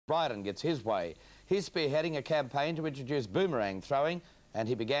Bryden gets his way. He's spearheading a campaign to introduce boomerang throwing, and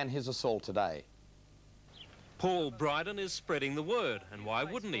he began his assault today. Paul Bryden is spreading the word, and why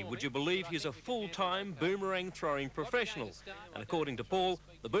wouldn't he? Would you believe he's a full-time boomerang throwing professional? And according to Paul,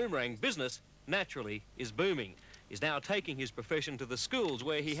 the boomerang business, naturally, is booming. He's now taking his profession to the schools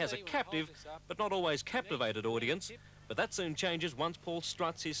where he has a captive, but not always captivated audience. But that soon changes once Paul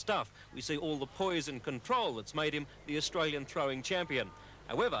struts his stuff. We see all the poise and control that's made him the Australian throwing champion.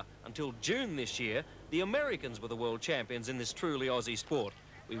 However, until June this year, the Americans were the world champions in this truly Aussie sport.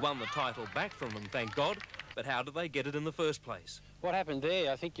 We won the title back from them, thank God, but how did they get it in the first place? What happened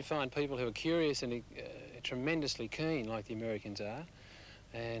there, I think you find people who are curious and tremendously keen, like the Americans are,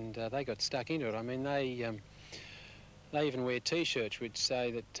 and they got stuck into it. I mean, they even wear T-shirts which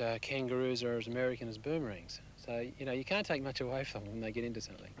say that kangaroos are as American as boomerangs. So, you know, you can't take much away from them when they get into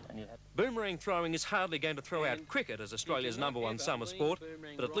something. Boomerang throwing is hardly going to throw out cricket as Australia's #1 summer sport,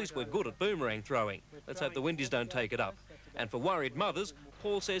 but at least we're good at boomerang throwing. Let's hope the Windies don't take it up. And for worried mothers,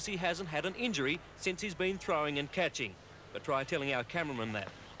 Paul says he hasn't had an injury since he's been throwing and catching. But try telling our cameraman that.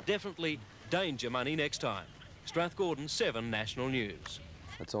 Definitely danger money next time. Strathgordon 7 National News.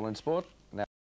 That's all in sport.